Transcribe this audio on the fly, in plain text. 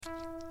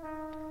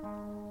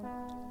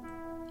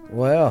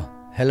Well,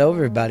 hello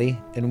everybody,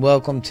 and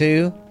welcome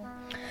to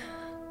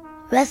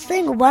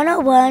Wrestling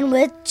 101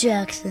 with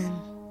Jaxson.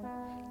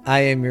 I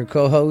am your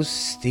co-host,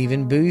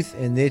 Stephen Booth,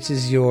 and this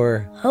is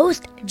your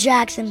Host,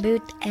 Jaxson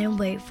Booth, and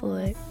wait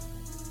for it.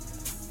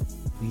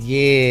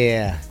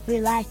 Yeah. We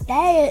like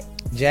that.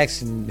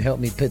 Jaxson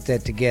helped me put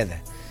that together.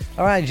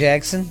 All right,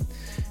 Jaxson,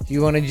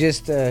 you want to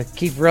just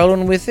keep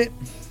rolling with it?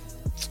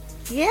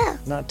 Yeah.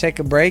 Not take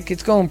a break?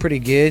 It's going pretty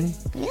good.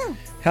 Yeah.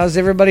 How's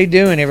everybody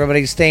doing?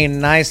 Everybody staying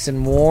nice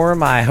and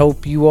warm? I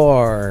hope you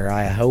are.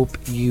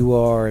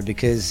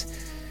 Because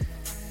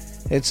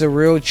it's a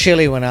real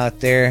chilly one out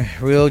there.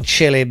 Real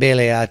chilly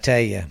Billy, I tell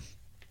you.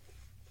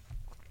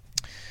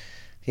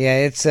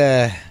 Yeah, it's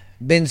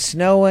been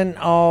snowing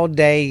all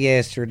day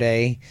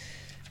yesterday.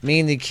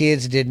 Me and the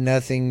kids did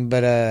nothing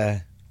but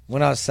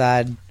went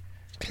outside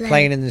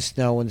playing in the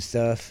snow and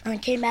stuff. And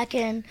came back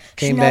in.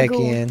 Back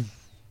in.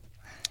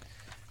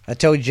 I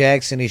told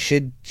Jaxson he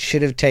should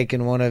have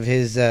taken one of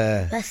his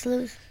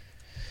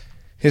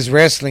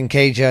wrestling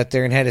cage out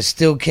there and had a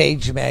steel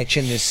cage match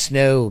in the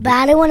snow. But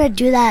I didn't want to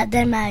do that.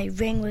 Then my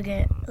ring would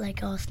get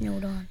all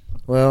snowed on.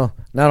 Well,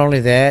 not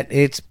only that,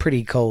 it's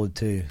pretty cold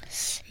too.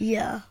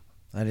 Yeah.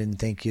 I didn't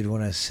think you'd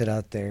want to sit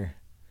out there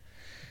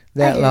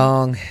that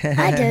long.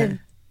 I did,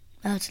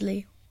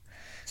 actually.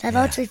 So I've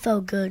actually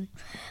felt good.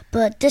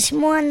 But this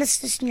morning, the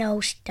snow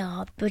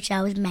stopped, which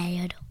I was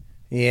mad.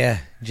 Yeah,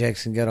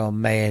 Jaxson got all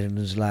mad and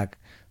was like,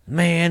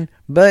 man,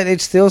 but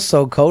it's still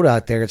so cold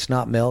out there. It's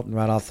not melting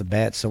right off the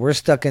bat. So we're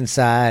stuck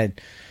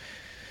inside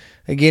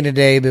again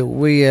today, but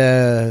we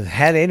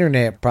had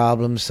internet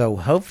problems. So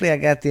hopefully I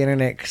got the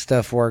internet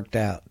stuff worked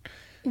out.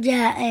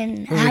 Yeah,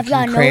 and have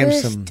you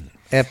noticed some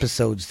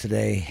episodes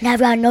today? And have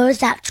you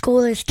noticed that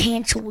school is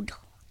canceled?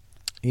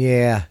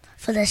 Yeah.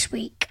 For this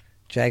week.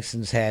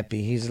 Jackson's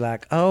happy. He's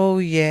like, oh,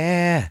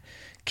 yeah,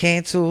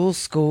 cancel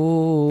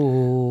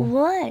school.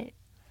 What?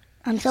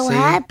 I'm so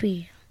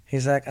happy.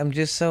 He's like, I'm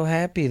just so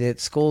happy that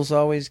school's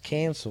always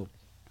canceled.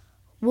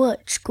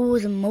 What?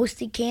 Schools are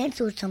mostly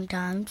canceled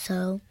sometimes,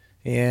 so.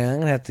 Yeah, I'm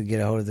going to have to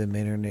get a hold of them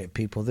internet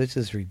people. This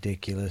is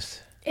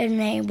ridiculous. It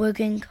ain't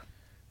working.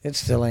 It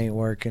still ain't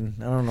working.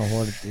 I don't know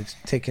what it's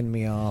ticking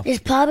me off. There's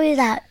probably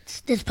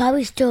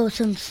still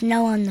some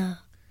snow on the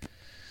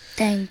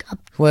thing.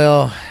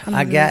 Well,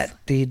 I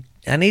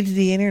needed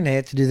the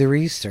internet to do the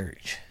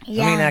research.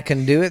 Yeah. I mean, I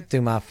can do it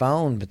through my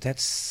phone, but that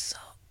sucks.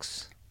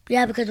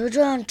 Yeah, because we're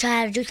going to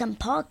try to do some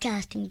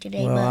podcasting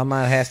today. Well, I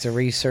might have to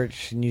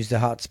research and use the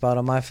hotspot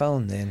on my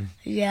phone then.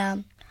 Yeah.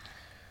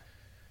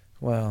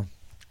 Well,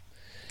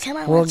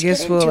 I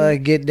guess we'll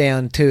get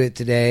down to it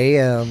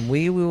today.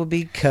 We will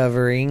be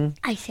covering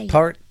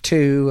part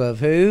 2 of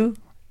who?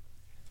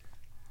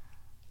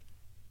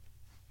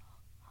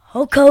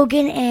 Hulk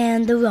Hogan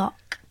and The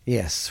Rock.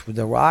 Yes,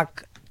 The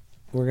Rock.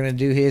 We're going to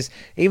do his.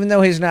 Even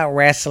though he's not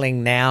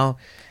wrestling now,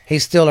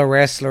 he's still a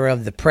wrestler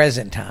of the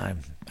present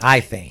time,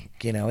 I think.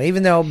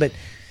 But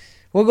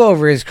we'll go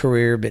over his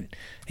career, but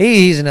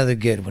he's another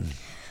good one.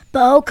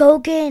 But Hulk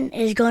Hogan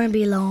is going to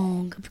be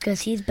long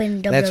because he's been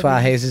in WWE. That's why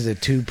his is a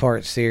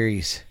 2-part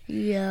series.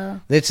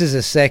 Yeah. This is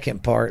a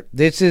second part.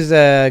 This is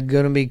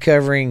going to be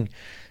covering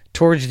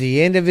towards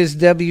the end of his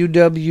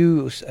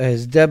WWE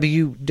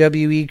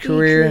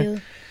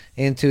career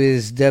into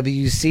his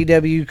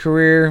WCW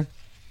career,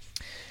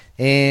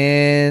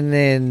 and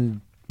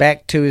then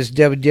back to his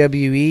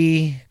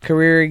WWE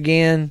career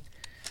again.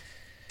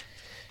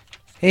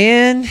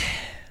 And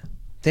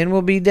then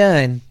we'll be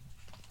done.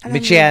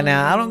 But yeah,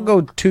 now I don't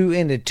go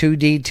into too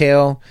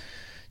detail,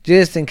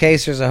 just in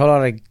case there's a whole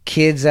lot of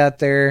kids out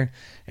there,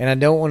 and I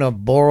don't want to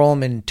bore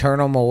them and turn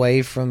them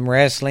away from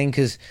wrestling.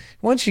 Because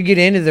once you get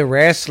into the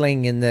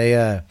wrestling and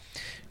the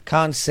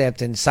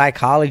concept and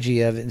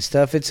psychology of it and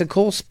stuff, it's a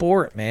cool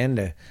sport,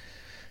 man,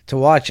 to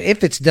watch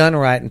if it's done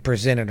right and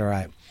presented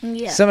right.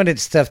 Yeah. Some of that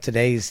stuff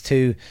today is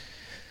too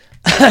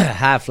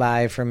high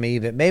fly for me,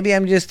 but maybe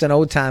I'm just an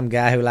old time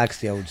guy who likes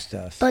the old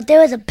stuff. But there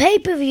was a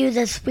pay-per-view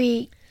this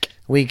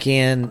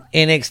weekend,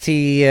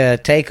 NXT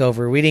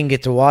TakeOver. We didn't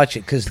get to watch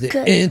it because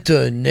the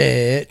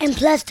internet, and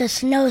plus the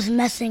snow's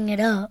messing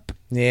it up.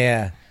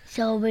 Yeah.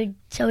 So we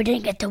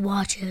didn't get to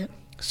watch it.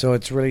 So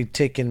it's really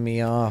ticking me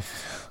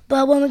off.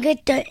 But when we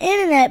get the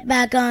internet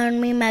back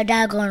on, me and my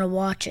dad are going to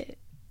watch it.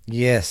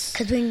 Yes.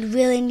 Because we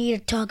really need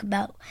to talk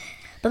about.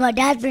 But my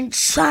dad's been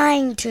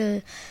trying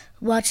to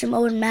watch some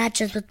old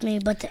matches with me,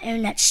 but the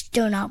internet's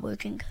still not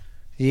working.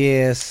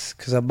 Yes,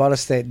 because I bought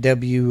us that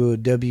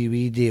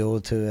WWE deal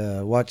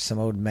to watch some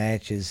old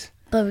matches.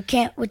 But we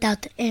can't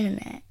without the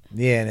internet.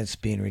 Yeah, and it's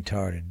being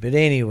retarded. But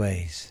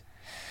anyways,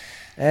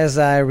 as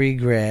I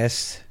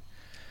regress,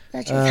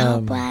 let's just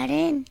hop right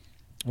in.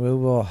 We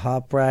will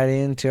hop right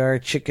into our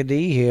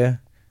chickadee here.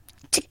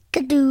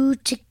 Chickadoo,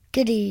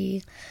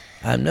 chickadee.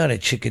 I'm not a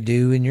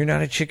chickadoo, and you're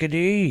not a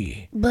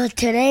chickadee. But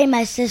today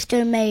my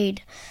sister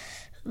made.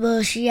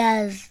 Well, she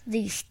has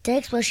these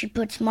sticks where she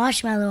puts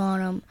marshmallow on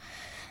them.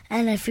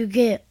 And if you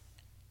get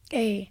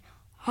a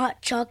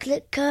hot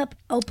chocolate cup,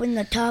 open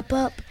the top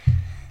up.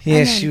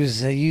 Yes, she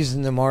was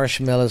using the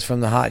marshmallows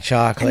from the hot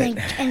chocolate.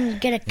 And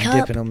get a cup.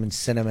 And dipping them in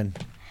cinnamon.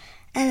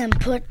 and then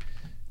put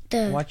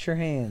the Watch your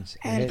hands.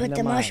 and then put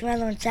the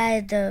marshmallow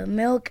inside the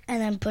milk,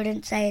 and then put it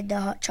inside the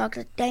hot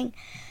chocolate thing,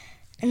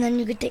 and then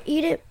you get to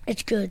eat it.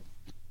 It's good.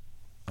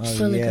 It's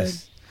really good.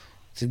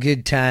 It's a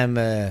good time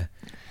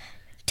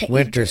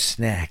winter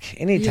snack.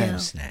 Anytime Yeah.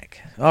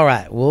 snack. All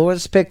right. Well,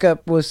 let's pick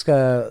up with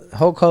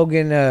Hulk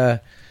Hogan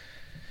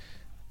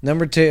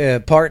number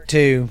 2, part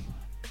 2.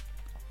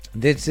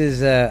 This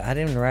is I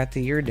didn't even write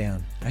the year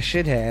down. I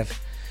should have.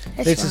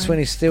 This is when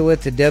he's still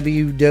with the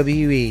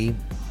WWE.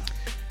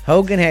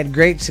 Hogan had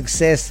great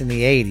success in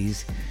the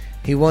 80s.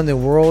 He won the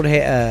world.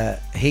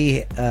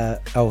 He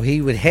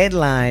would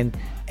headline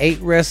 8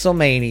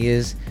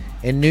 WrestleManias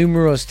and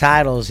numerous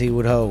titles he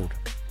would hold.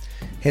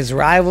 His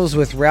rivals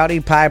with Rowdy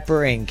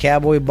Piper and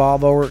Cowboy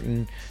Bob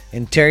Orton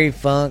and Terry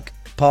Funk,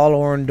 Paul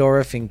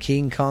Orndorff and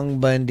King Kong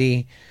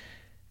Bundy,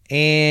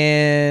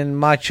 and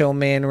Macho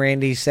Man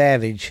Randy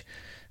Savage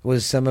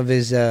was some of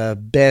his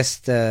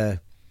best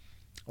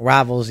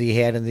rivals he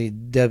had in the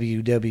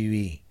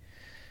WWE.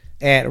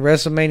 At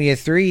WrestleMania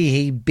 3,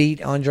 he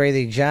beat Andre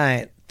the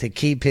Giant to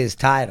keep his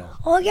title.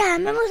 Oh, yeah, I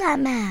remember that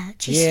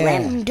match. He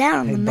slammed him down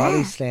on the mat.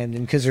 Body slammed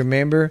him. Because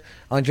remember,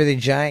 Andre the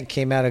Giant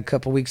came out a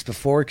couple weeks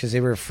before because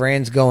they were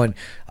friends going,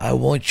 I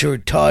want your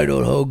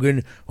title,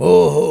 Hogan.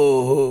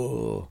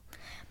 Oh.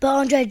 But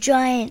Andre the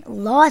Giant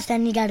lost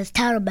and he got his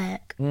title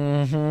back.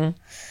 Mm-hmm.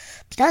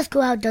 That's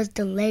cool how he does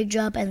the leg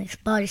drop and his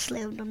body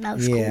slammed him. That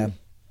was cool.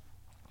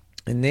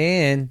 And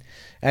then,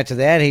 after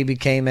that, he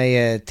became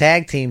a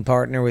tag team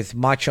partner with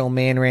Macho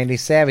Man Randy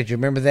Savage.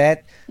 Remember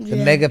that? The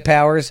Mega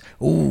Powers?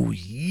 Oh,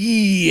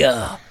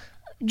 yeah.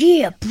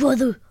 Yeah,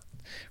 brother.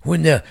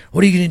 What are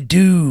you going to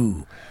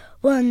do?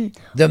 When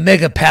the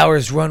Mega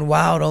Powers run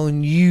wild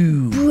on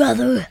you.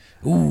 Brother.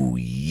 Oh,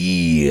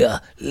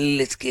 yeah.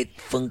 Let's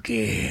get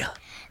funky.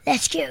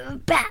 Let's get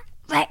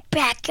right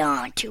back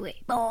onto it,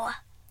 boy.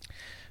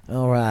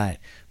 All right.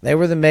 They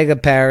were the Mega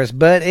Powers,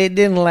 but it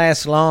didn't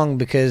last long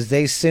because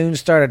they soon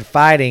started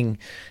fighting,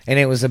 and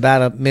it was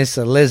about Miss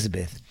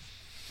Elizabeth.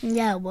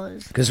 Yeah, it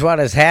was. Because what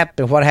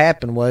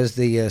happened was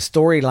the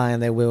storyline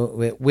they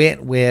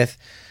went with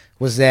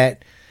was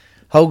that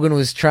Hogan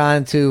was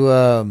trying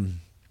to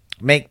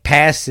make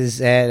passes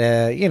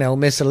at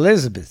Miss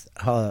Elizabeth,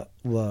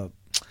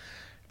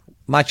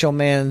 Macho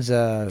Man's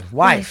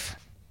wife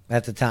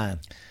at the time.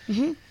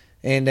 Mm-hmm.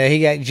 And he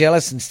got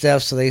jealous and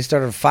stuff, so they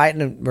started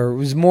fighting. Or it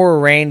was more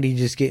Randy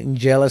just getting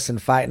jealous and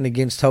fighting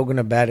against Hogan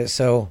about it.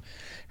 So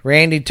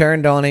Randy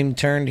turned on him,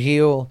 turned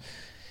heel,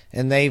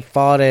 and they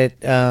fought at.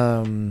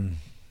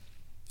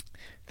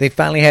 They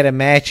finally had a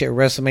match at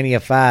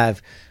WrestleMania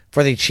 5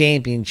 for the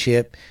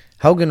championship.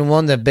 Hogan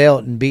won the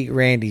belt and beat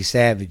Randy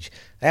Savage.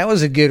 That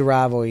was a good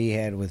rivalry he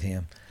had with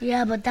him.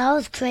 Yeah, but that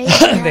was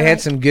crazy. They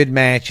had some good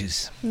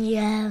matches.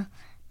 Yeah,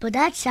 but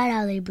that's sad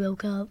how they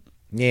broke up.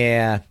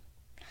 Yeah.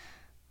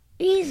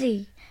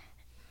 Easy.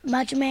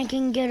 Macho Man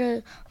can get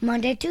a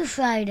Monday to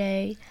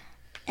Friday,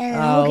 and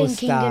Hogan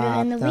can get it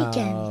in the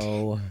weekend.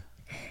 No.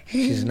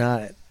 She's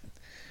not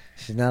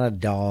a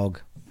dog.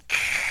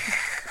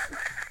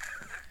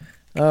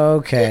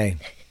 Okay.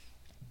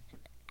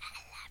 I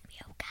love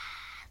you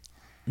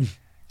guys.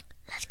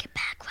 Let's get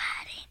back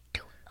right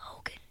into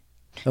Hogan.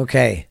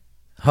 Okay.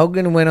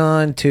 Hogan went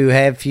on to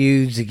have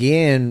feuds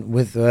again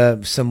with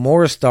some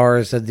more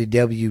stars of the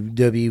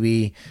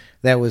WWE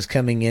that was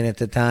coming in at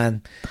the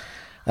time.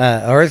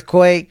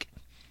 Earthquake,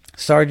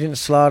 Sergeant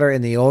Slaughter,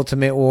 and the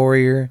Ultimate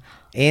Warrior,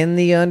 and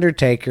the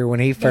Undertaker when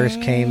he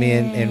first came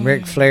in, and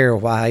Ric Flair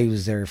while he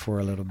was there for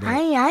a little bit.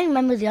 I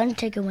remember the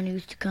Undertaker when he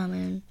used to come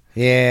in.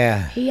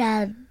 Yeah. He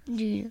had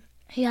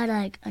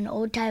like an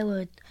old tie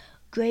with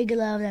gray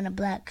gloves and a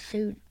black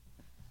suit.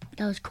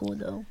 That was cool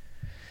though.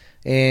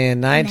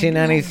 In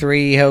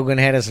 1993, Hogan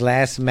had his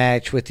last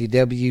match with the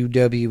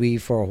WWE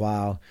for a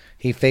while.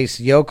 He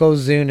faced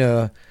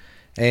Yokozuna,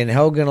 and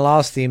Hogan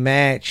lost the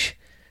match.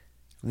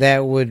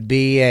 That would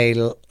be his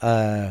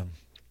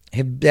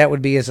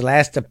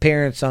last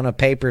appearance on a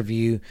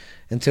pay-per-view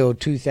until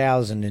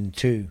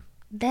 2002.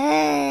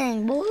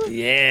 Dang, boy.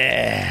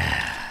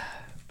 Yeah.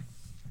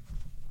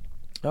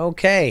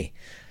 Okay.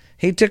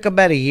 He took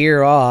about a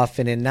year off,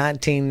 and in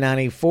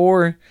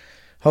 1994,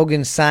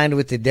 Hogan signed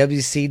with the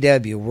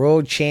WCW,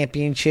 World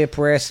Championship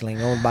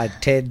Wrestling, owned by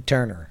Ted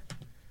Turner.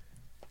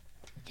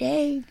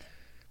 Dang.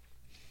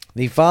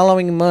 The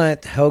following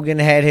month, Hogan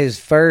had his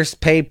first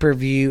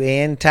pay-per-view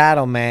and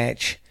title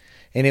match,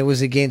 and it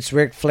was against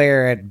Ric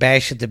Flair at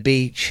Bash at the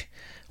Beach,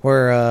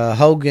 where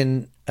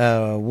Hogan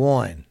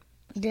won.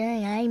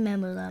 Dang, I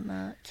remember that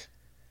match.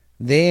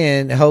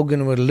 Then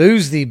Hogan would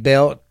lose the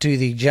belt to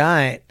the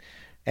Giant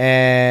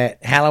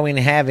at Halloween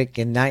Havoc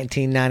in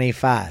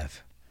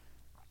 1995.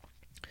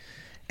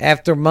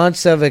 After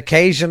months of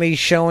occasionally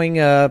showing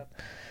up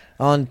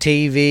on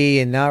TV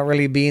and not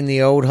really being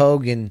the old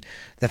Hogan,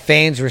 the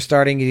fans were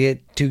starting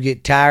to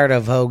get tired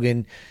of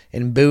Hogan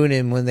and booing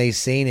him when they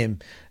seen him.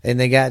 And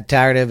they got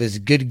tired of his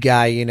good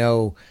guy,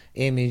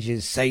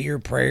 images. Say your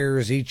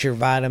prayers, eat your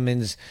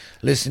vitamins,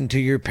 listen to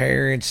your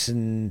parents.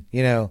 And,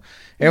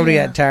 everybody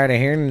got tired of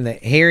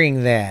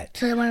hearing that.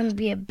 So they wanted him to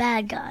be a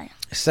bad guy.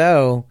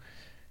 So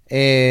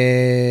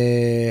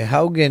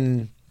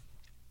Hogan,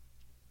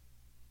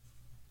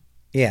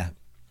 yeah,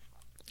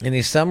 in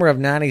the summer of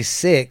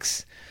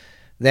 '96,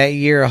 that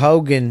year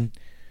Hogan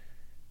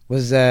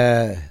was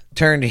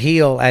turned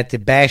heel at the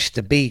Bash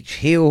the Beach.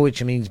 Heel,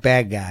 which means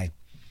bad guy.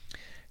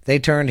 He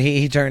turned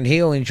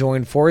heel and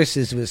joined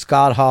forces with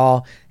Scott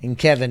Hall and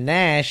Kevin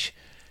Nash,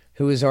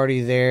 who was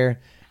already there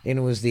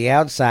and was the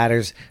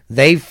Outsiders.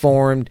 They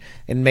formed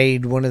and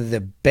made one of the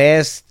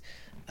best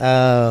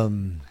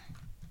Tag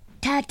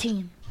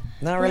team.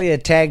 not really a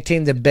tag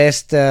team, the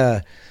best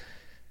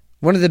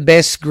one of the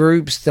best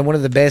groups, one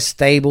of the best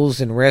stables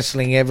in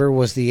wrestling ever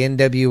was the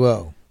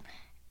NWO.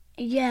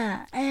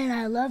 Yeah, and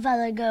I love how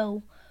they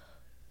go.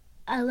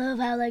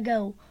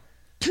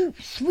 Too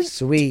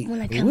sweet when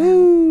they come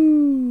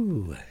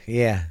Woo! out.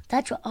 Yeah.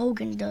 That's what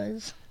Hogan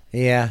does.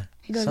 Yeah.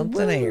 He goes,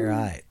 Something ain't woo.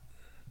 right.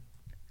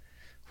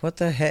 What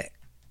the heck?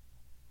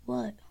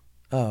 What?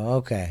 Oh,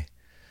 okay.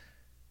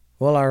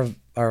 Well,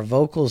 our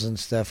vocals and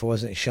stuff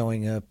wasn't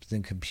showing up.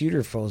 The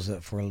computer froze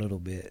up for a little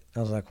bit. I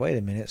was like, wait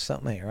a minute,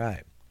 something ain't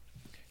right.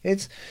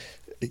 It's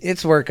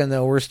working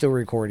though. We're still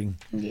recording.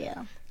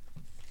 Yeah.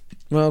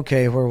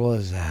 Okay, where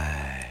was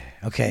I?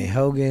 Okay,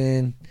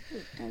 Hogan.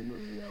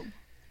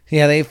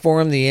 Yeah, they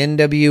formed the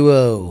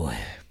NWO,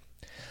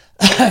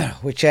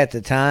 which at the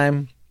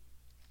time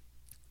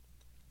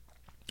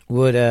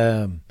would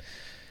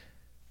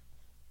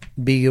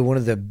be one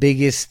of the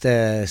biggest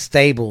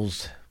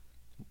stables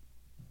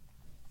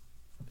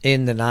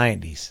in the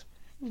 90s.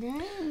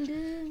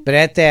 But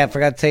at that, I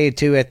forgot to tell you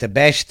too, at the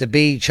Bash the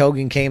Beach,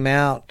 Hogan came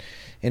out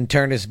and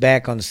turned his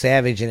back on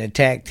Savage and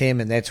attacked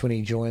him, and that's when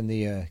he joined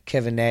the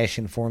Kevin Nash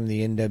and formed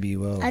the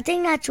NWO. I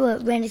think that's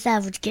what Randy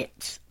Savage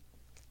gets.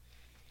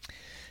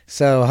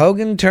 So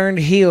Hogan turned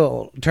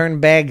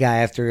bad guy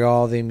after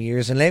all them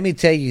years, and let me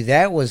tell you,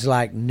 that was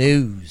like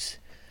news.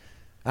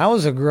 I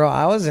was a girl.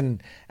 I was I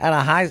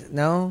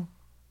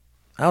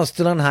was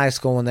still in high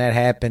school when that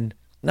happened.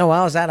 No,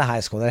 I was out of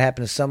high school. That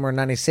happened in summer of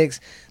 '96.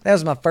 That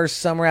was my first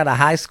summer out of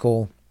high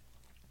school,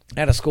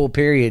 out of school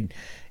period,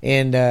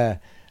 and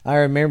I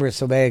remember it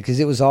so bad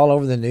because it was all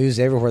over the news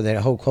everywhere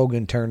that Hulk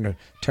Hogan turned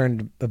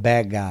a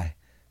bad guy.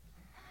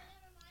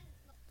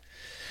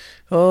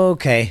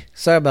 Okay,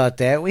 sorry about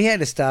that. We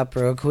had to stop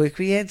real quick.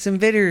 We had some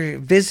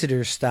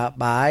visitors stop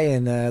by,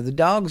 and the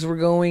dogs were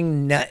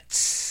going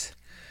nuts.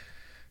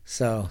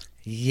 So,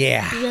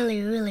 yeah.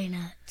 Really, really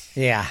nuts.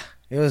 Yeah,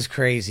 it was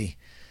crazy.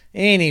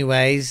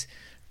 Anyways,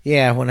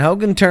 yeah, when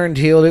Hogan turned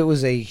heel, it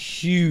was a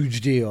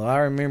huge deal. I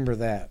remember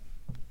that.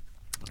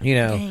 You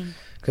know,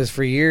 because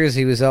for years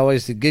he was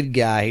always the good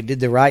guy. He did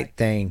the right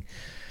thing.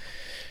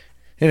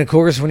 And, of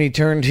course, when he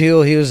turned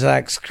heel, he was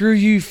like, screw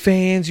you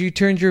fans, you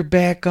turned your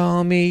back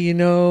on me, you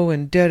know,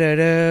 and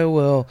da-da-da.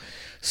 Well,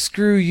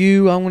 screw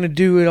you, I want to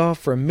do it all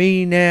for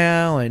me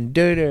now, and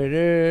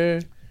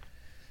da-da-da.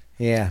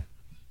 Yeah.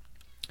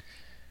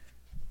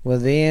 Well,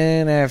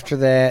 then, after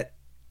that,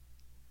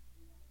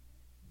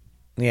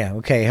 yeah,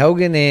 okay,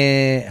 Hogan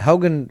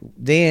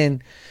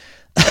then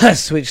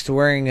switched to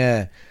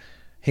wearing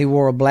he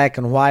wore a black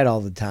and white all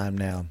the time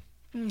now.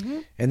 Mm-hmm.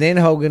 And then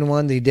Hogan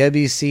won the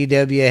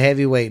WCW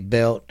heavyweight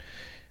belt,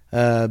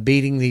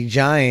 beating the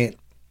Giant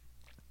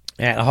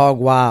at Hog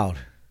Wild.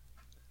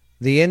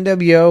 The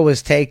NWO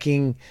was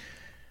taking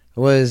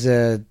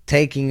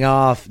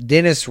off.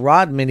 Dennis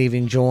Rodman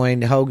even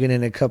joined Hogan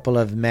in a couple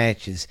of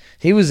matches.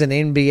 He was an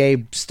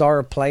NBA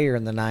star player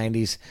in the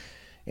 90s,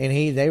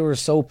 and they were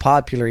so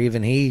popular,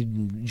 even he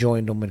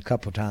joined them a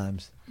couple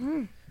times.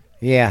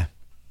 Yeah.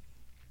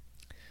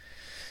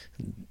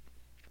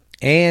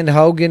 And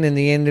Hogan and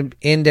the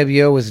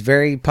NWO was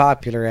very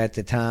popular at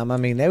the time. I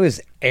mean, they was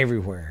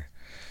everywhere.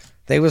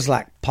 They was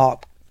like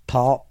pop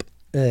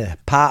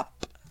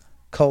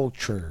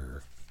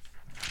culture.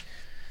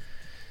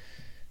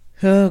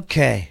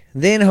 Okay.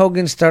 Then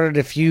Hogan started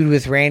a feud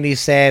with Randy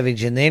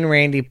Savage, and then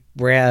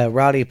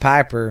Roddy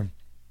Piper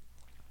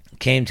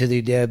came to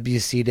the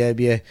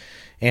WCW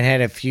and had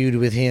a feud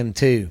with him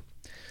too.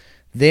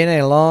 Then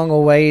a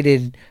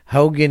long-awaited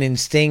Hogan and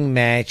Sting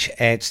match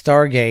at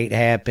Stargate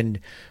happened,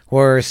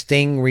 where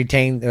Sting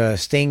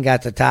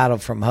got the title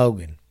from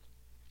Hogan.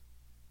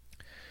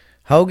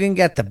 Hogan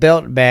got the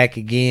belt back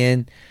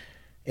again,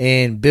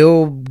 and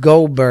Bill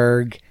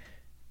Goldberg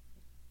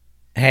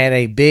had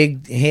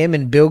him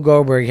and Bill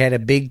Goldberg had a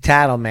big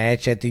title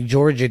match at the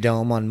Georgia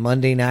Dome on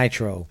Monday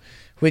Nitro,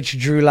 which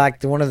drew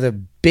like one of the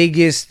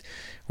biggest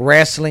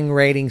wrestling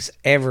ratings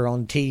ever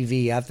on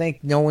TV. I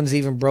think no one's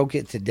even broke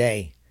it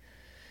today.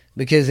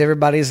 Because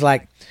everybody's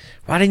like,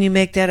 why didn't you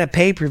make that a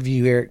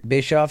pay-per-view, Eric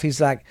Bischoff? He's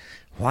like,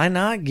 why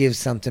not give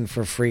something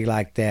for free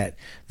like that?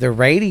 The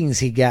ratings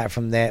he got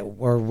from that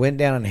went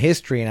down in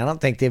history, and I don't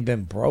think they've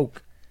been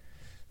broke.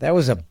 That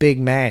was a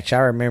big match. I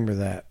remember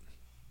that.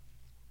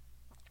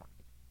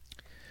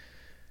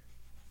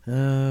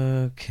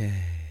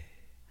 Okay.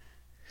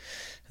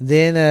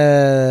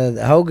 Then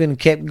Hogan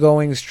kept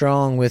going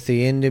strong with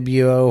the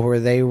NWO,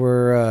 where they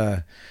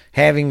were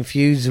having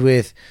feuds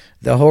with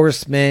the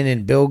Horsemen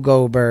and Bill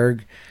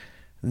Goldberg.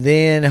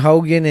 Then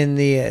Hogan and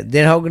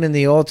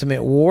the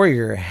Ultimate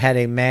Warrior had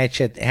a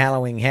match at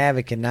Halloween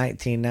Havoc in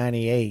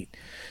 1998.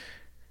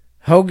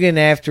 Hogan,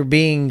 after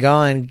being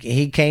gone,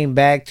 he came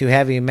back to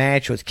have a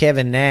match with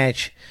Kevin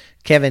Nash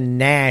for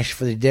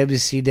the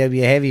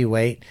WCW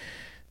Heavyweight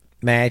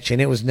match,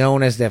 and it was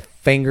known as the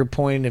Finger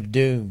Pointing of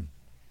Doom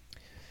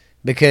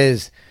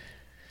because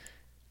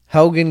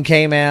Hogan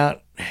came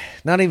out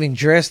not even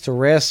dressed to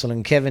wrestle,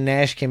 and Kevin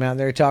Nash came out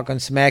there talking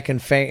smack,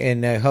 and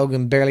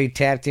Hogan barely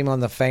tapped him on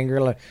the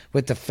finger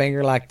with the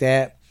finger like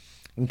that,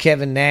 and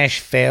Kevin Nash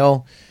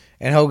fell,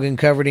 and Hogan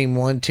covered him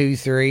 1, 2,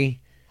 3,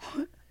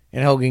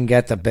 and Hogan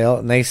got the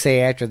belt. And they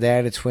say after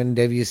that it's when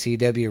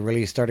WCW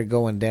really started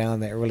going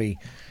down. That really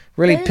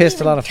pissed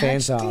a lot of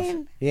fans off.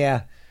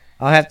 Yeah,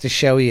 I'll have to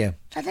show you.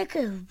 I think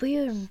it's a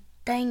weird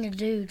thing to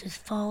do,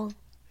 just fall.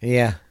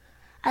 Yeah,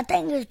 I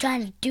think he was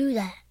trying to do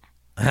that.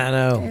 I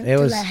know. To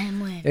let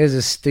him win. It was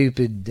a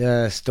stupid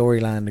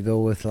storyline to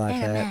go with like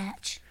and that. A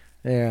match.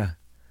 Yeah.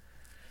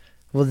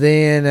 Well,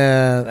 then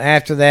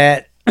after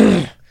that,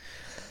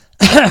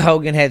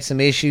 Hogan had some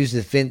issues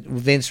with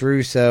Vince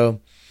Russo,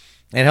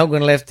 and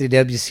Hogan left the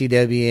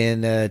WCW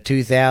in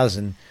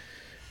 2000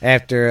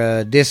 after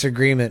a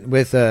disagreement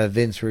with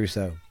Vince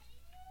Russo.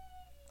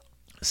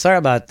 Sorry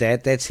about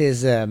that. That's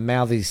his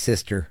mouthy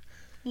sister.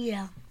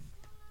 Yeah.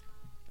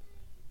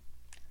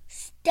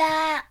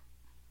 Stop.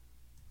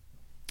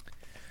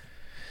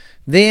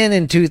 Then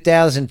in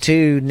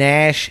 2002,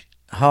 Nash,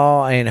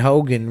 Hall, and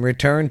Hogan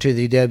returned to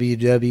the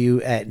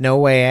WW at No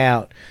Way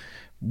Out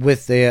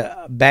with the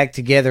back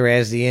together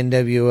as the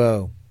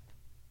NWO.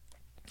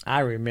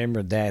 I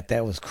remember that.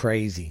 That was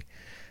crazy.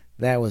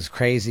 That was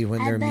crazy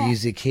when their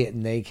music hit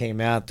and they came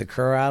out. The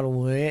crowd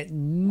went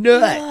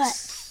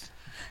nuts.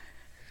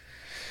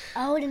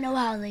 I wouldn't know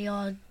how they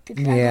all did.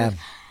 Yeah.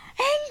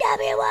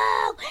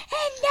 NWO,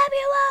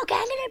 can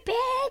I get a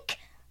pick?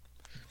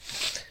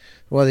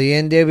 Well, the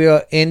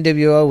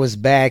NWO was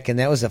back, and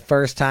that was the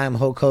first time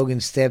Hulk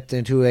Hogan stepped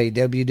into a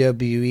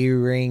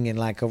WWE ring in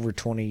like over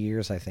 20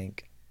 years, I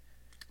think.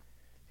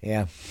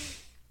 Yeah.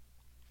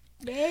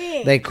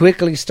 Dang. They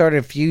quickly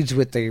started feuds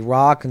with The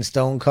Rock and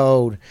Stone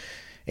Cold.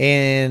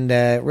 And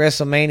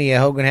WrestleMania,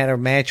 Hogan had a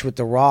match with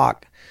The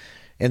Rock,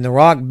 and The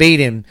Rock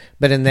beat him.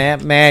 But in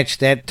that match,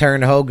 that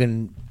turned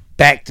Hogan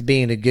back to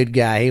being a good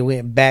guy. He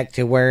went back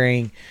to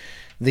wearing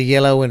the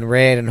yellow and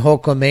red, and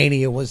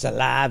Hulkamania was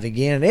alive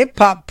again. And it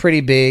popped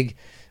pretty big,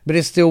 but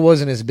it still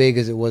wasn't as big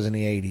as it was in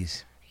the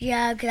 80s.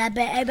 Yeah, because I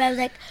bet everybody was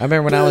like, I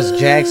remember when I was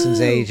Jackson's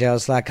age, I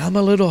was like, I'm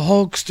a little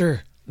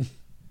Hulkster.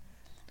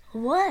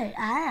 What?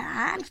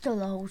 I'm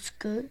still a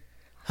Hulkster.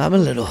 I'm a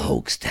little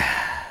Hulkster.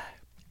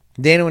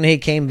 Then when he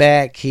came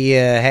back, he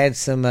had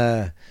some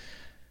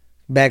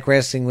back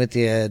wrestling with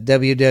the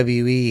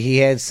WWE. He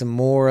had some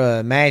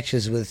more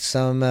matches with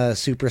some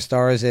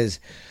superstars as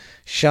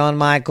Shawn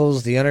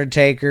Michaels, The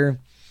Undertaker.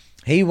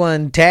 He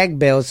won tag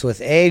belts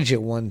with Edge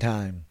at one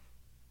time.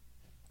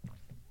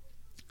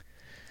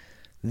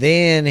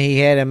 Then he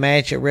had a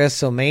match at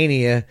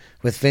WrestleMania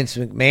with Vince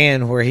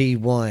McMahon where he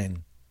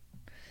won.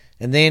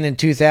 And then in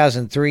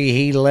 2003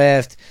 he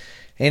left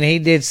and he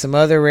did some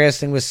other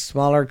wrestling with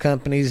smaller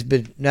companies,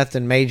 but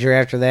nothing major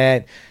after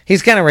that.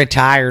 He's kind of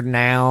retired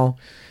now.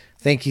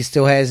 I think he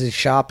still has his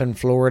shop in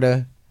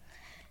Florida.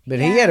 But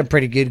he had a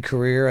pretty good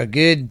career, a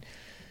good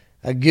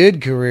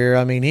career.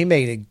 I mean, he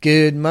made a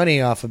good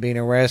money off of being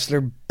a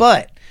wrestler.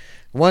 But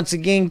once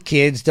again,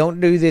 kids,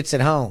 don't do this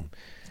at home.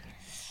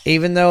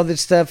 Even though that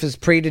stuff is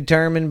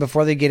predetermined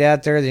before they get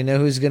out there, they know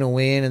who's going to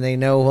win and they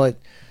know what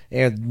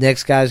the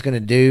next guy's going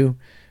to do.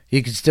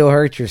 You can still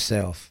hurt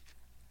yourself.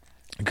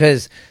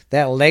 Because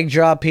that leg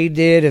drop he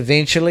did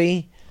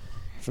eventually,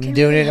 from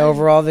doing it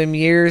over all them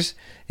years,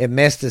 it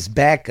messed his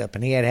back up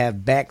and he had to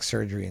have back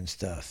surgery and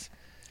stuff.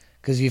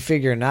 Because you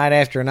figure night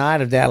after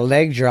night of that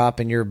leg drop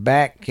and your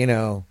back,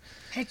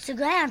 hits the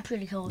ground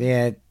pretty cold.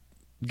 Yeah, it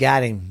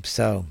got him.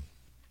 So,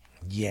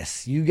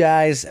 yes, you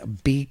guys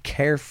be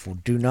careful.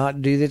 Do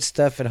not do that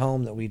stuff at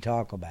home that we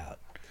talk about.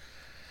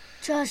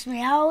 Trust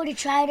me, I already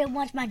tried it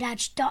once. My dad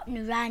stopped me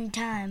right in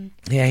time.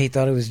 Yeah, he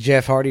thought it was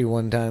Jeff Hardy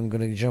one time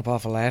going to jump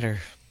off a ladder.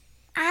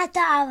 I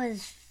thought I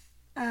was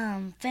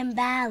Finn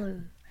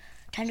Balor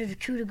trying to do the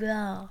coup de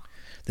grace.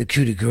 The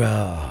coup de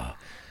grace.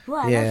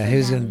 Well, yeah, he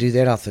was going to do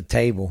that off the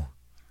table.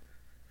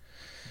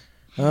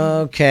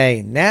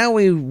 Okay, now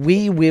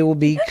we will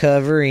be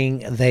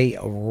covering The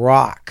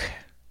Rock.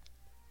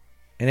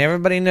 And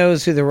everybody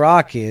knows who The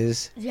Rock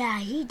is. Yeah,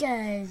 he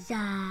does.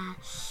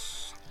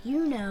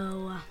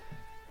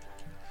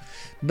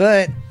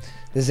 But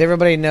does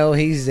everybody know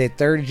he's a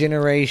third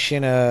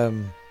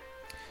generation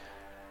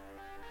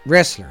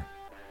wrestler?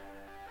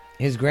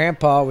 His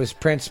grandpa was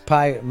Prince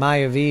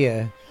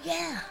Maivia.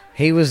 Yeah.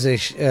 He was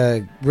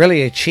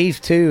really a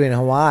chief too in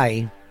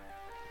Hawaii.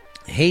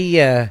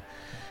 He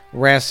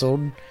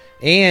wrestled,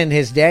 and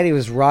his daddy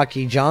was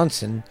Rocky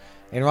Johnson.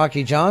 And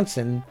Rocky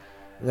Johnson,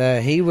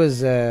 he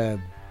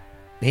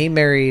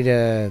married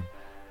the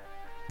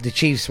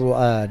chief's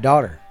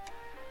daughter.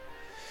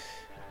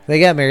 They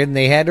got married and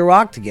they had to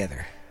rock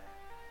together.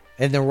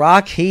 And The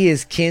Rock, he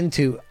is kin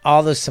to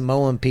all the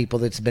Samoan people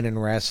that's been in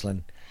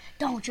wrestling.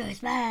 Don't you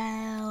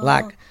smell?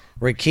 Like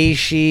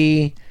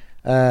Rikishi,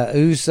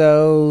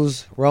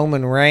 Usos,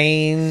 Roman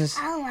Reigns.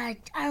 I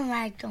don't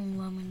like them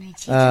Roman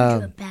Reigns. He's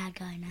into a bad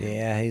guy now.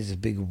 Yeah, he's a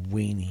big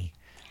weenie.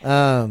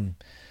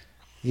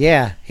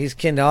 Yeah, he's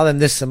kin to all them.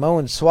 This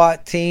Samoan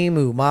SWAT team,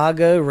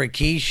 Umaga,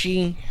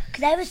 Rikishi.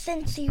 Because ever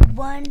since he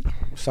won...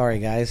 Sorry,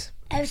 guys.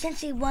 Ever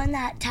since he won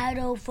that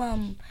title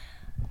from...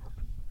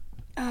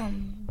 I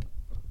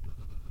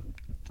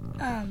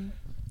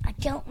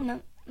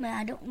don't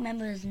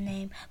remember his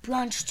name.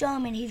 Braun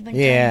Strowman, he's been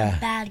a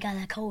bad guy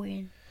like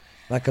Hogan.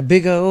 Like a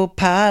big old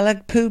pile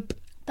of poop.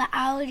 But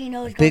I already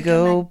know he's going to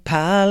turn old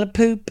pile of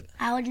poop.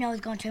 I already know he's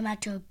going to turn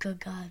out to a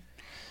good guy.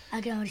 I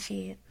can already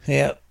see it.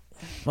 Yep.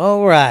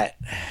 All right.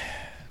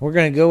 We're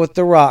going to go with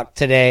The Rock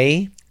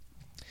today.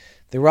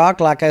 The Rock,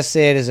 like I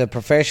said, is a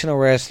professional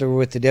wrestler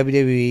with the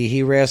WWE.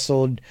 He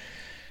wrestled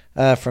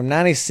from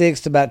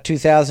 96 to about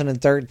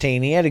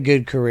 2013. He had a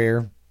good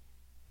career.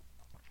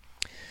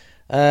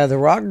 The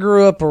Rock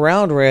grew up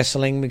around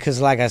wrestling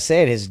because, like I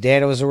said, his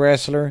dad was a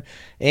wrestler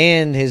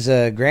and his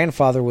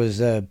grandfather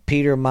was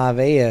Peter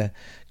Maivia,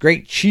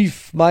 Great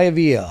Chief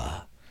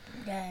Maivia.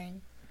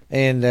 Dang.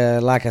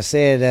 And like I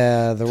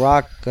said, The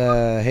Rock,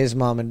 his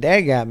mom and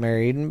dad got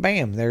married, and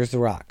bam, there's The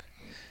Rock.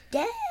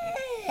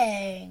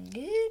 Dang,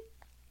 dude.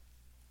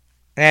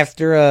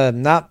 After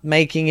not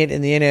making it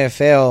in the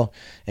NFL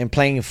and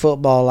playing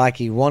football like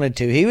he wanted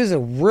to, he was a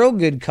real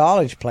good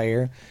college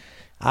player.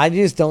 I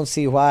just don't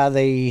see why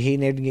he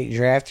needed to get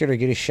drafted or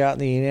get a shot in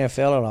the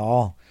NFL at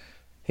all.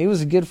 He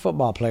was a good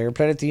football player.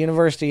 Played at the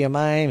University of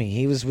Miami.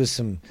 He was with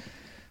some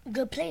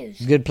good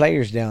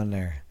players down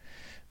there.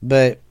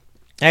 But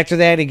after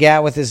that, he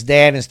got with his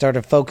dad and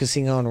started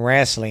focusing on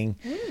wrestling.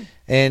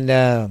 And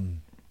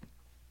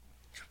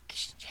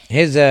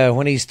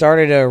when he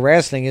started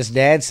wrestling, his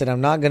dad said,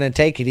 "I'm not going to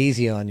take it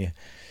easy on you."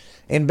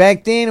 And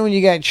back then, when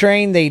you got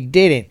trained, they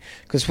didn't.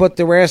 Because what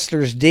the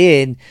wrestlers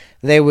did,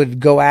 they would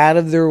go out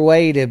of their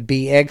way to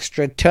be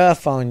extra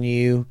tough on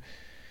you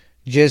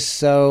just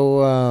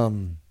so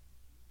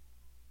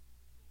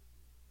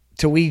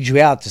to weed you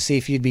out to see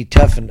if you'd be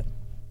tough.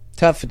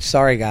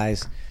 Sorry,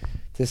 guys.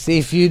 To see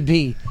if you'd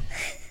be...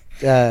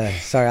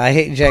 sorry, I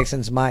hate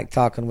Jackson's mic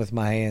talking with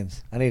my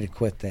hands. I need to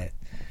quit that.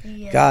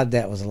 Yeah. God,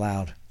 that was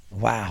loud.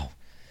 Wow.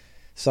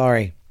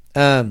 Sorry.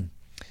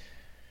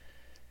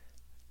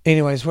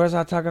 Anyways, what was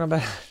I talking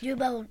about? You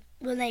about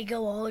when they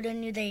go older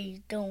and you, they're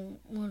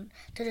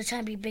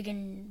trying to be big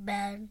and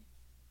bad.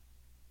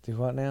 Do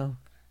what now?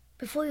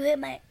 Before you hit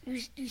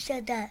you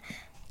said that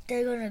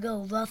they're gonna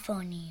go rough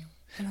on you.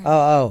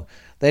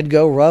 They'd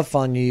go rough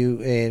on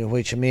you,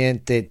 which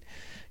meant that,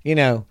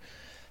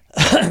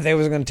 they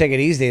was gonna take it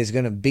easy. They was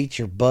gonna beat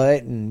your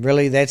butt, and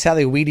really, that's how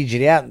they weeded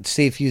you out and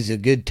see if you was a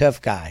good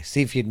tough guy,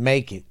 see if you'd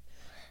make it.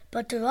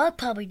 But The Rock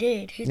probably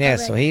did.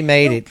 So he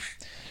made it.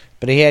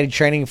 But he had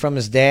training from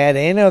his dad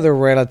and other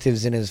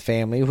relatives in his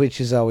family,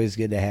 which is always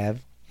good to have.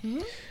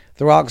 Mm-hmm.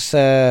 The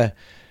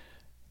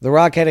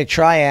Rock had a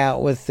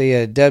tryout with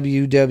the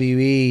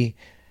WWE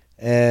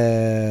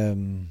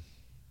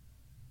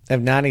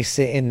of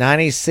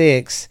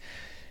 96,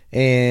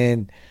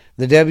 and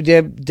the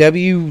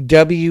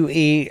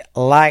WWE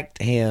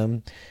liked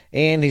him,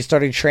 and he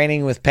started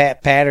training with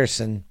Pat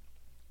Patterson.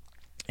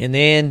 And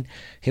then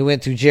he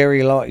went to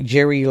Jerry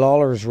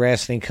Lawler's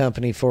wrestling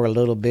company for a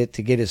little bit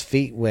to get his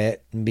feet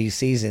wet and be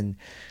seasoned.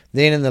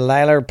 Then in the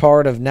latter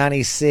part of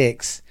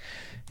 96,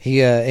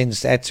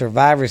 at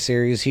Survivor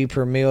Series, he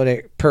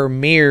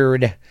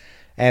premiered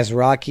as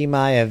Rocky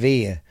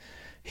Maivia.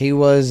 He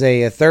was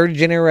a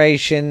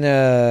third-generation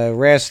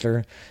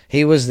wrestler.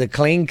 He was the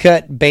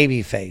clean-cut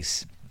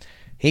babyface.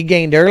 He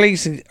gained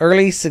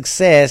early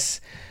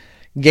success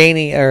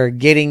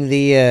getting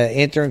the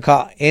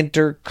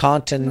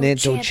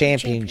Intercontinental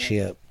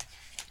Championship.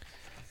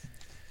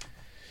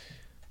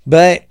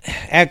 But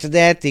after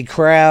that, the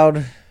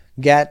crowd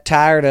got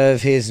tired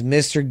of his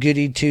Mr.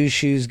 Goody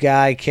Two-Shoes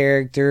guy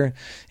character,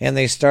 and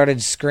they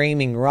started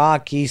screaming,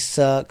 "Rocky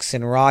sucks,"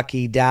 and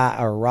 "Rocky die,"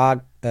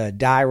 or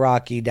 "Die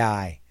Rocky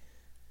die."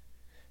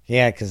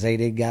 Yeah, because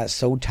they got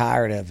so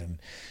tired of him.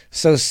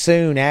 So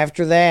soon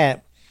after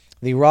that,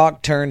 The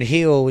Rock turned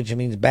heel, which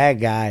means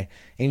bad guy,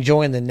 and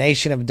joined the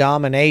Nation of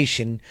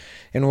Domination,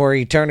 and where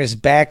he turned his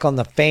back on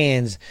the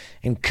fans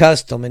and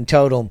cussed them and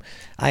told them,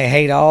 "I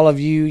hate all of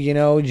you,"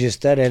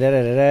 just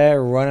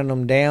running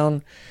them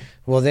down.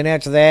 Well, then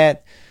after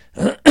that,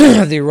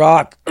 The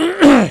Rock...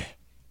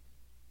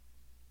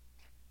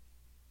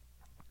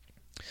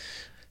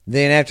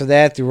 Then after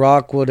that, The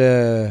Rock would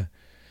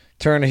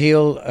turn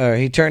heel.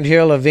 He turned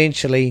heel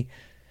eventually.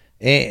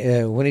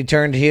 When he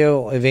turned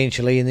heel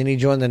eventually, and then he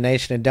joined the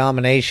Nation of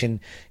Domination,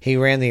 he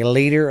ran the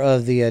leader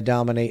of the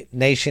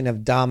Nation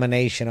of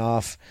Domination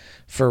off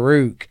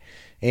Farouk,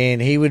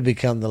 and he would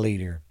become the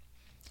leader.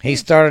 He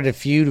started a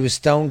feud with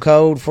Stone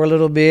Cold for a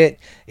little bit.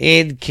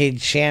 Ed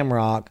Kid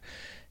Shamrock.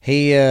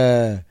 He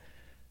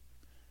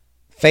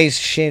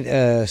faced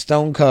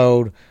Stone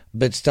Cold,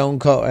 but Stone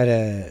Cold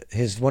at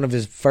one of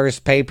his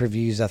first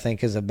pay-per-views, I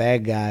think, as a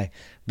bad guy,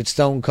 but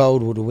Stone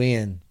Cold would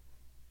win.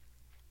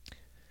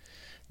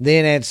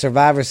 Then at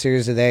Survivor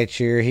Series of that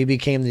year, he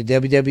became the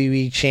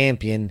WWE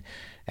champion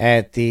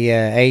at the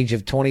age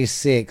of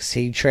 26.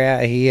 He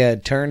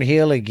turned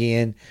heel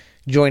again,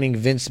 joining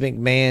Vince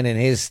McMahon and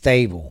his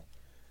stable.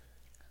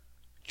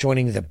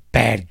 Joining the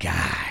bad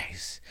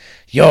guys.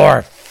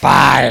 You're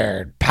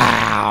fired,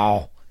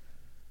 pal.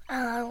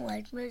 I don't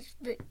like Vince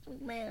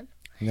McMahon.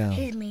 No.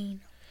 He's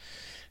mean.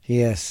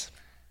 Yes.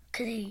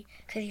 Cause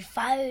he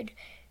fired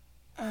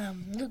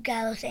Luke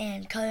Gallows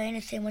and Carl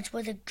Anderson, which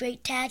was a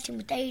great tag team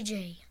with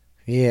AJ.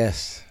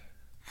 Yes.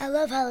 I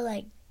love how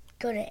went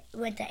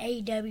to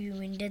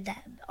AEW and did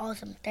that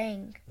awesome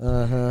thing.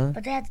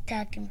 But they have the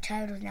tag team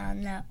titles now,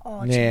 and that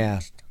all changed.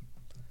 Yeah.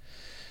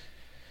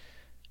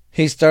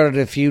 He started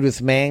a feud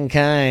with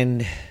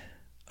Mankind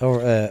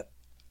for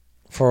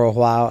a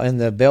while, and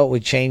the belt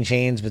would change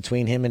hands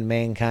between him and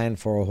Mankind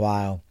for a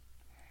while.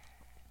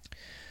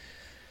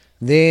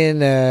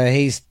 Then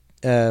he's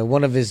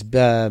one of his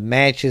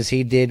matches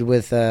he did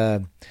with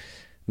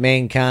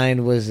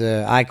Mankind was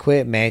a I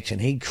Quit match,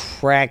 and he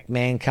cracked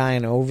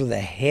Mankind over the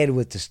head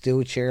with the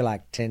steel chair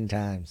like 10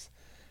 times.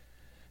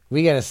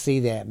 We got to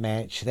see that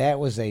match. That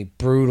was a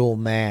brutal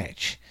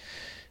match.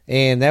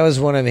 And that was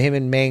one of him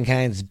and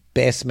Mankind's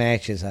best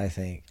matches, I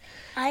think.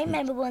 I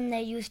remember when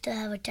they used to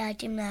have a tag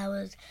team that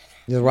was...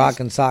 The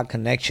Rock and Sock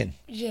Connection.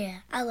 Yeah,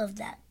 I love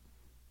that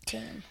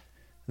team.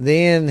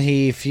 Then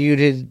the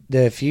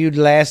feud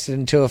lasted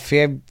until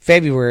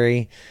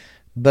February,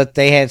 but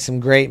they had some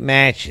great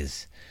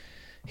matches.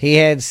 He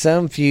had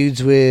some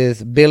feuds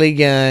with Billy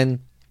Gunn,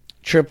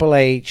 Triple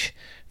H,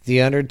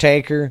 The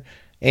Undertaker,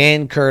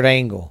 and Kurt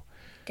Angle.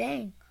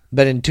 Dang.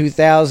 But in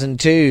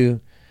 2002,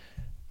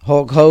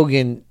 Hulk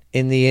Hogan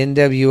in the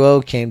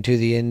NWO came to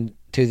the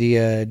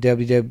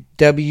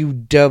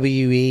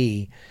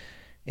WWE,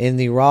 and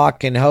The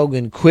Rock and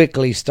Hogan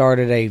quickly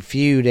started a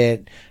feud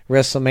at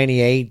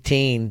WrestleMania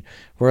 18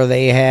 where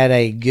they had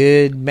a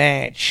good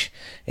match,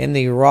 and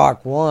The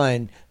Rock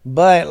won.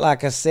 But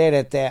like I said,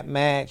 at that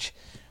match,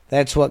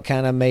 that's what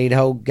kind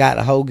of got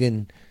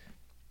Hogan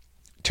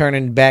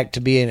turning back to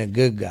being a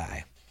good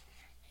guy.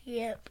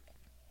 Yep.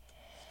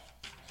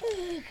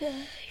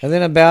 Okay. And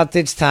then about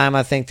this time,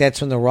 I think that's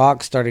when The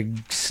Rock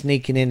started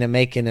sneaking into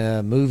making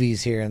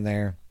movies here and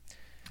there.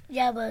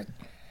 Yeah, but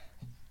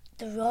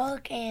The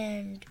Rock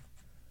and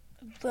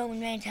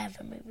Roman Reigns have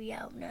a movie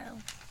out now.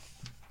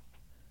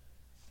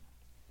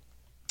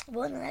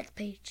 Go on the next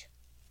page.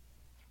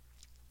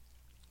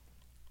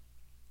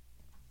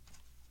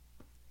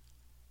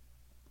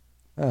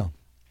 Oh.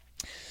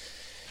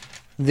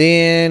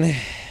 Then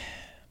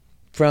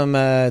from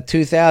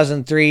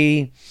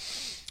 2003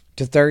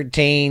 to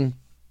 13,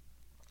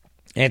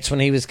 that's when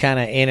he was kind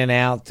of in and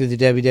out through the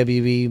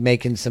WWE,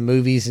 making some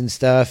movies and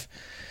stuff.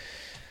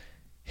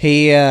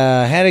 He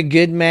had a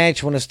good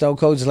match. One of Stone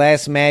Cold's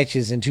last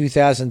matches in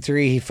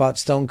 2003. He fought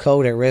Stone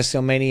Cold at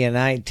WrestleMania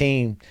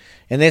 19,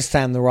 and this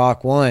time The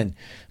Rock won.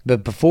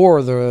 But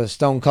before the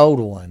Stone Cold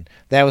won,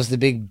 that was the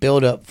big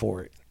build-up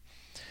for it.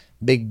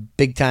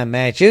 Big time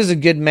match. It was a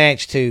good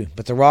match too,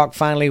 but The Rock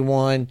finally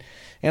won.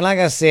 And like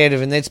I said,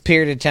 in this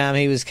period of time,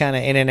 he was kind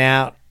of in and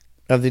out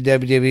of the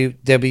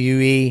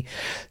WWE.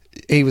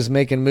 He was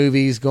making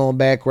movies, going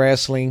back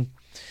wrestling.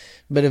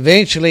 But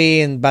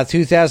eventually, and by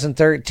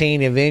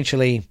 2013,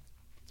 eventually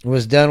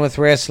was done with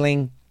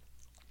wrestling.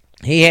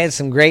 He had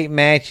some great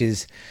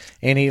matches,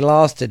 and he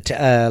lost the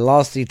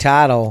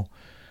title.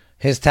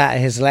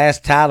 His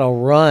last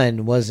title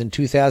run was in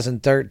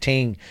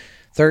 2013.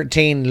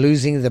 13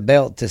 losing the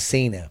belt to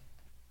Cena.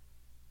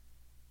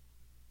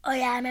 Oh,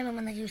 yeah, I remember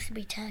when they used to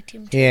be tag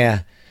team too.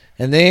 Yeah.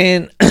 And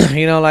then,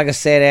 like I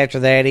said, after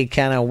that, he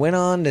kind of went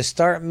on to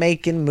start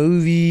making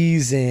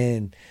movies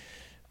and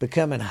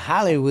becoming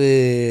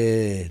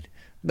Hollywood.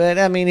 But,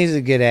 I mean, he's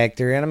a good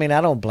actor. And, I mean, I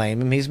don't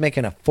blame him. He's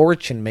making a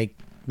fortune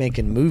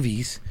making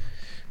movies.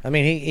 I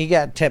mean, he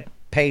got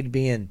paid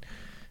being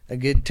a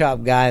good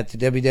top guy at the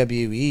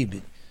WWE,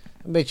 but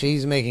I bet you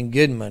he's making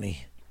good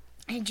money.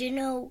 And you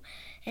know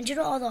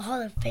all the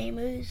Hall of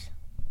Famers?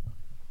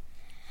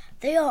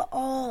 They are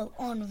all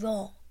on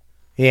Raw.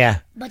 Yeah.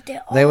 But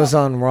they was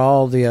on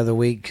Raw the other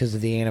week because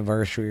of the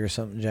anniversary or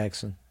something,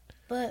 Jaxson.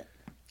 But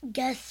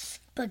guess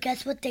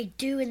what they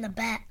do in the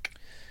back?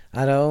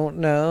 I don't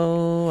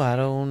know.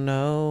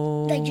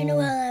 Like, you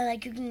know how you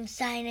can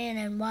sign in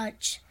and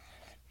watch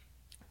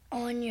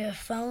on your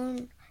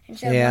phone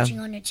instead of watching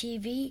on your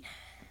TV?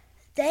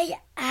 They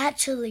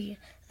actually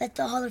let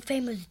the Hall of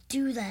Famers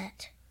do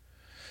that.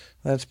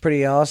 That's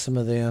pretty awesome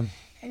of them.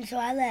 And so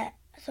I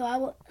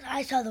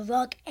saw The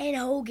Rock and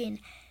Hogan,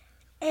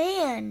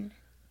 and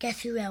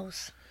guess who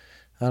else?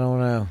 I don't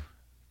know.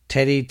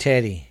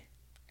 Teddy.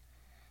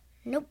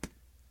 Nope.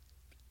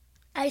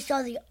 I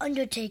saw The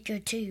Undertaker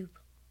too.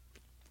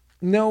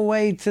 No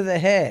way to the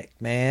heck,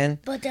 man.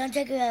 But The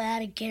Undertaker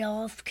had to get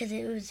off because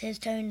it was his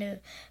turn to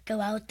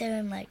go out there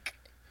and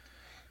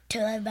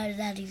tell everybody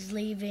that he's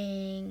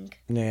leaving.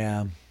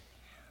 Yeah.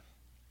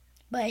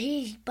 But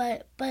he's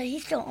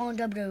still on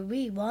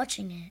WWE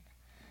watching it.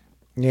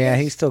 Yeah,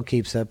 he still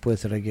keeps up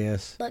with it, I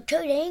guess. But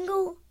Kurt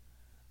Angle,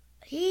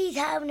 he's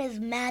having his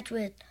match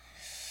with.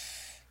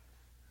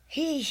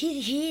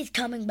 He's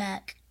coming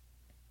back,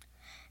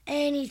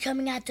 and he's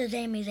coming after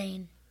Sami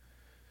Zayn.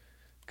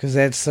 Because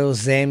that's so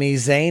Sami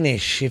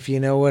Zayn-ish, if you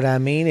know what I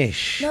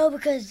mean-ish. No,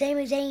 because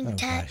Sami Zayn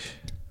tapped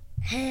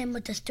him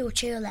with the steel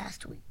chair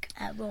last week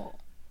at Raw.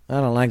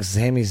 I don't like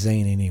Sami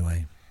Zayn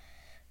anyway.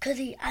 Cause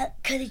he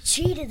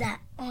cheated that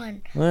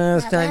on. Well,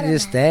 it's not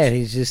just match. that.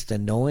 He's just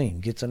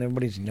annoying. Gets on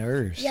everybody's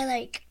nerves. Yeah,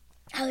 like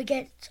how he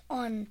gets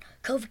on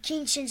Kofi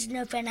Kingston's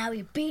nerve and how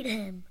he beat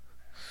him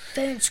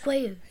fair and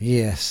square.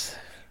 Yes.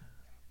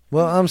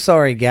 Well, I'm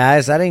sorry,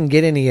 guys. I didn't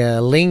get any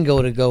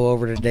lingo to go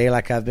over today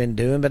like I've been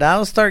doing, but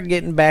I'll start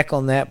getting back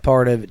on that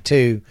part of it,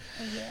 too.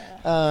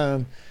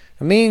 Yeah.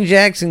 Me and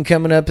Jaxson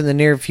coming up in the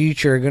near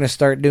future are going to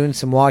start doing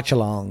some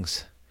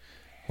watch-alongs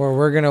where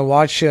we're going to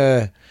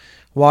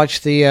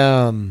watch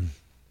the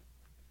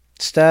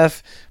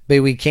stuff,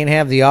 but we can't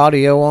have the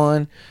audio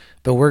on,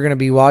 but we're going to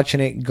be watching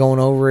it, going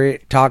over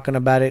it, talking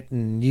about it,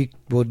 and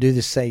we'll do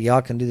the same.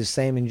 Y'all can do the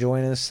same and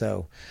join us,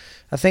 so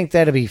I think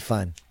that'll be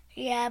fun.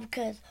 Yeah,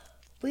 because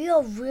we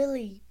are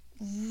really,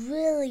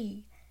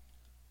 really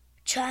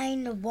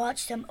trying to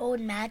watch some old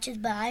matches,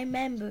 but I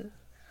remember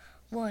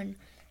when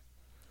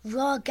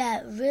Raw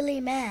got really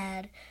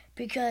mad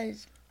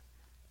because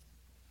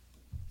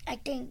I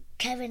think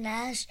Kevin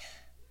Nash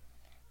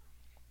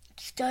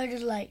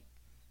started like,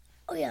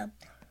 oh yeah,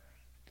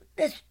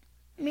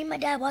 me and my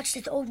dad watched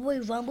this old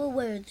Royal Rumble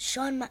where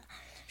Shawn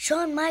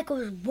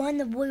Michaels won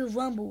the Royal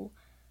Rumble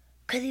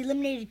because he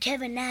eliminated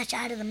Kevin Nash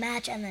out of the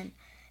match, and then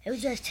it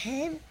was just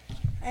him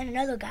and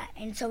another guy,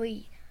 and so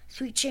he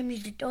Sweet Chin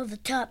used it over the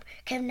top.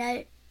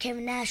 Kevin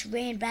Nash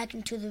ran back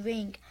into the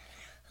ring,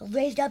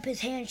 raised up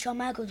his hand. Shawn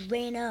Michaels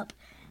ran up,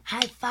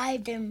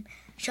 high-fived him.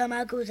 Shawn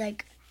Michaels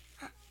and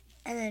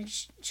then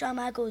Shawn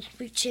Michaels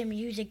Sweet Chin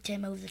music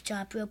him over the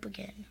top rope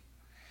again.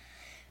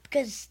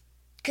 Because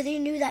he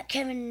knew that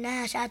Kevin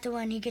Nash, after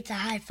when he gets a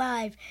high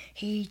five,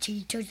 he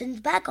turns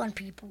his back on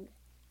people.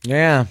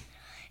 Yeah.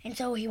 And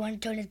so he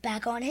wanted to turn his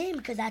back on him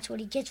because that's what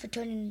he gets for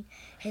turning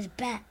his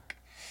back.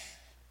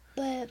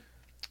 But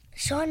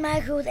Shawn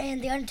Michaels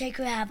and The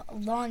Undertaker have a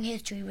long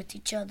history with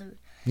each other.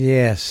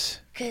 Yes.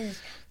 Because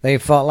they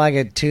fought like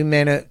at 2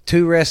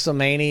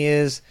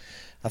 WrestleManias.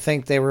 I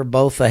think they were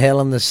both a Hell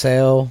in the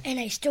Cell. And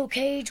a steel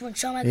cage when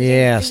Shawn Michaels.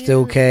 Yeah,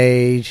 steel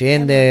cage.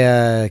 In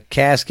the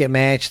casket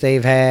match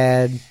they've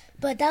had.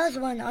 But that was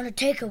when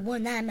Undertaker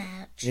won that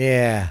match.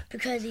 Yeah.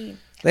 Because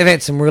they've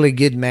had some really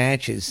good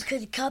matches.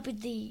 Because he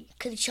copied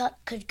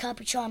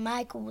Shawn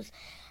Michaels,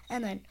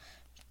 and then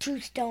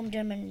two-stoned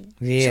him and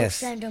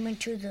sent him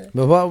into the.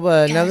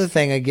 But another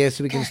thing I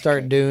guess we can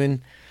start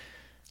doing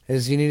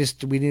is we need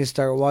to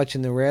start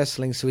watching the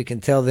wrestling so we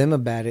can tell them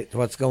about it.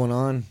 What's going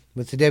on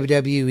with the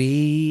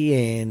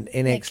WWE and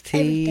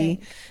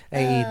NXT,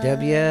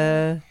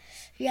 AEW.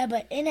 Yeah,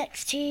 but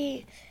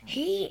NXT,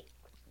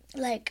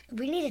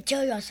 we need to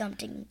tell y'all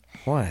something.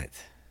 What?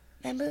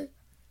 Remember?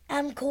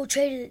 Adam Cole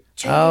traded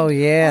oh,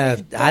 yeah.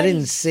 I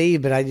didn't see,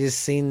 but I just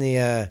seen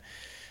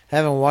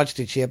haven't watched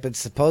it yet, but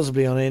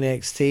supposedly on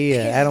NXT,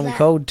 Adam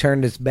Cole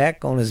turned his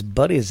back on his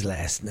buddies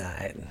last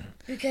night.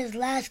 Because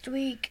last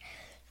week,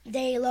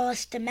 they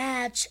lost the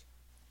match.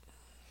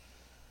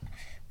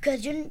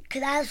 Because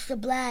Aleister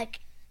Black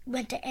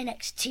went to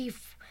NXT.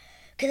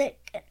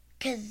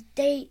 Because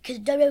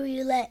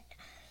WWE let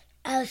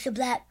Aleister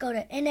Black go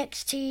to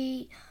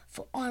NXT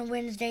on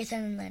Wednesdays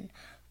and then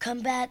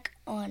come back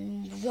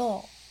on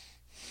Raw.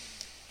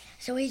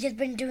 So he's just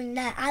been doing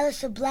that.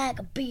 Aleister Black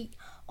beat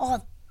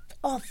all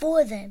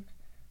four of them.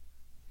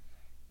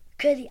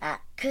 Cause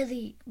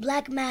he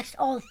Black matched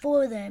all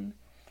four of them,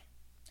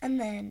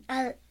 and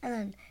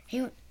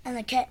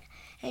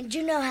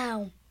you know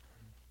how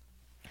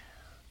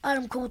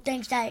Adam Cole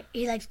thinks that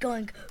he likes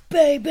going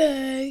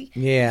baby.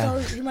 Yeah.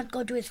 So he went to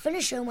go to his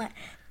finisher and went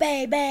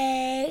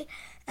baby.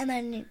 And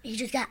then he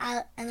just got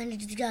out, and then he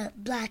just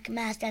got Black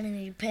masked and then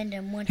he pinned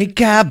him. He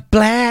got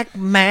Black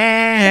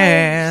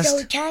masked. So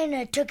he kind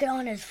of took it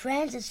on his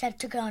friends instead of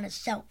took it on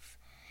himself.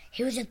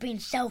 He was just being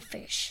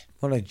selfish.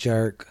 What a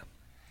jerk.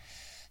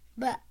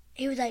 But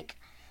he was like,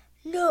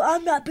 no,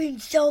 I'm not being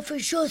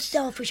selfish. You're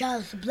selfish,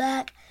 Aleister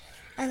Black.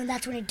 And then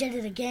that's when he did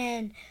it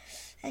again.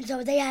 And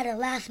so they had a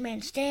last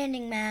man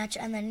standing match,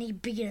 and then he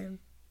beat him.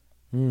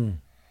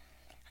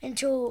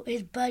 Until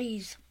his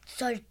buddies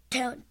started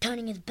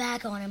turning his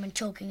back on him and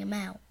choking him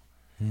out.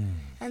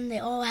 And they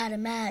all had a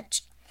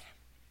match.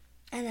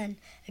 And then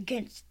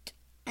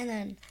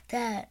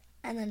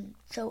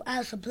so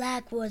Aleister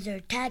Black was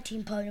their tag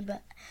team partner,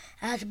 but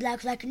Aleister Black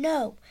was like,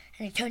 no.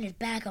 And he turned his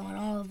back on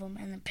all of them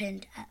and then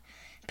pinned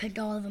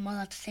all of them all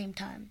at the same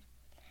time.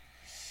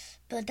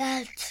 But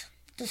that's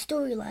the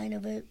storyline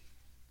of it.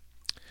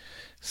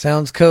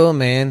 Sounds cool,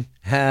 man.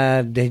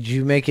 Did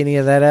you make any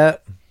of that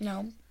up?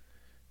 No.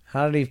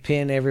 How did he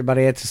pin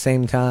everybody at the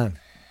same time?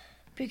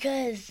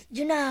 Because,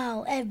 you know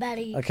how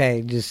everybody...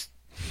 Okay, just...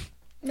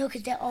 No,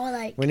 because they're all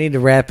like... We need to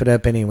wrap it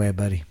up anyway,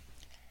 buddy.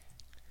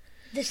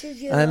 This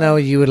is your. I know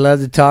you would love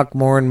to talk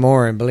more and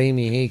more, and believe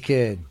me, he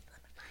could.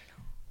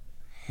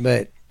 I know you would love to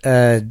talk more and more, and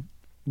he could. But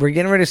we're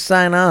getting ready to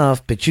sign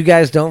off. But you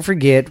guys don't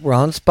forget, we're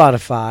on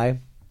Spotify.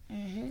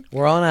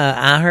 We're on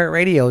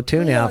iHeartRadio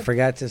too now. I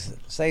forgot to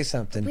say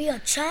something. We are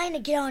trying to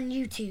get on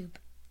YouTube.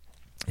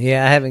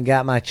 Yeah, I haven't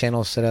got my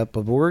channel set up,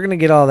 but we're gonna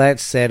get all that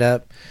set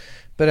up.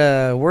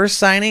 But we're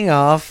signing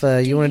off.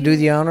 You want to do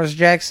the honors,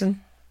 Jaxson?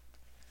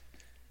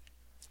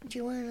 Do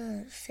you want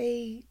to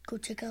say go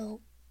check out?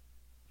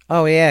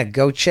 Oh yeah,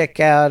 go check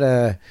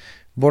out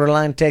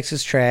Borderline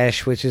Texas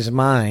Trash, which is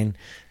mine.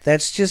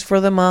 That's just for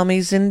the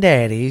mommies and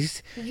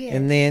daddies. Yes.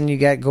 And then you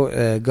got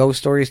Ghost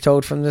Stories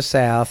Told from the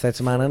South.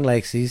 That's mine and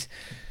Lexi's.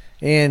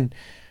 And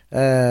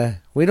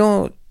we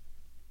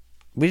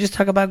just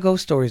talk about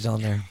ghost stories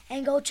on there.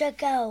 And go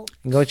check out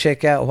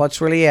what's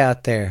really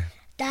out there.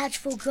 That's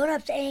for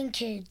grown-ups and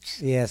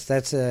kids. Yes,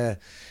 that's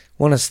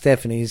one of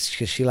Stephanie's,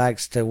 because she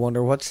likes to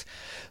wonder what's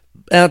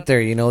out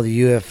there. You know,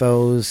 the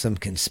UFOs, some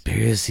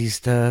conspiracy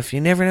stuff.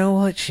 You never know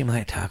what she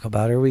might talk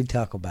about or we'd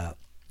talk about.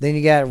 Then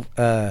you got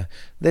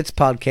Let's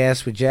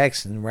Podcast with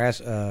Jaxson,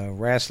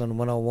 Wrestling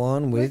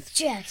 101 with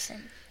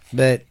Jaxson.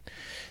 But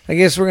I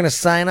guess we're going to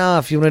sign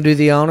off. You want to do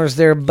the honors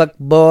there, Buck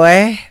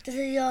Boy? This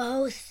is your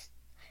host,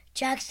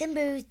 Jaxson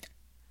Booth,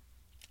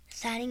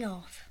 signing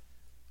off.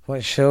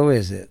 What show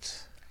is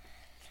it?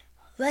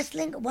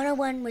 Wrestling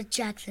 101 with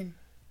Jaxson.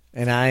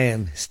 And I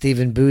am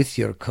Stephen Booth,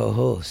 your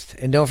co-host.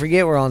 And don't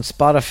forget, we're on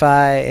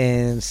Spotify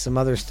and some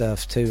other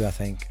stuff, too, I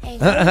think.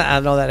 I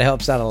know that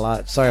helps out a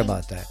lot. Sorry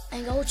about that.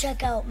 And go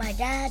check out my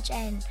dad's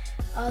and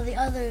all the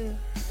other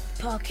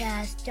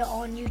podcasts. They're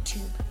on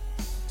YouTube.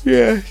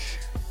 Yes.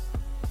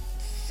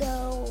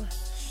 So...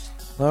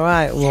 All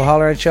right, we'll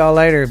holler at y'all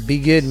later. Be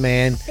good,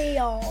 man. See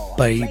y'all.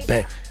 Baby,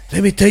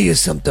 let me tell you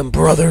something,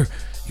 brother.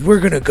 We're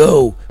going to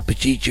go,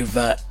 but eat your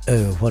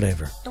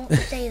whatever. Don't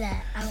say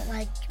that. I don't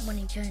like when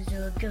he turns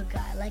to a good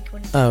guy. I like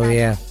when he's Oh,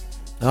 yeah.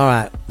 Guy. All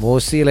right. We'll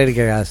see you later,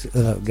 guys.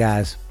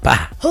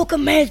 Bye. Hulk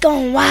Hogan's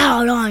going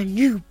wild on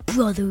you,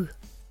 brother.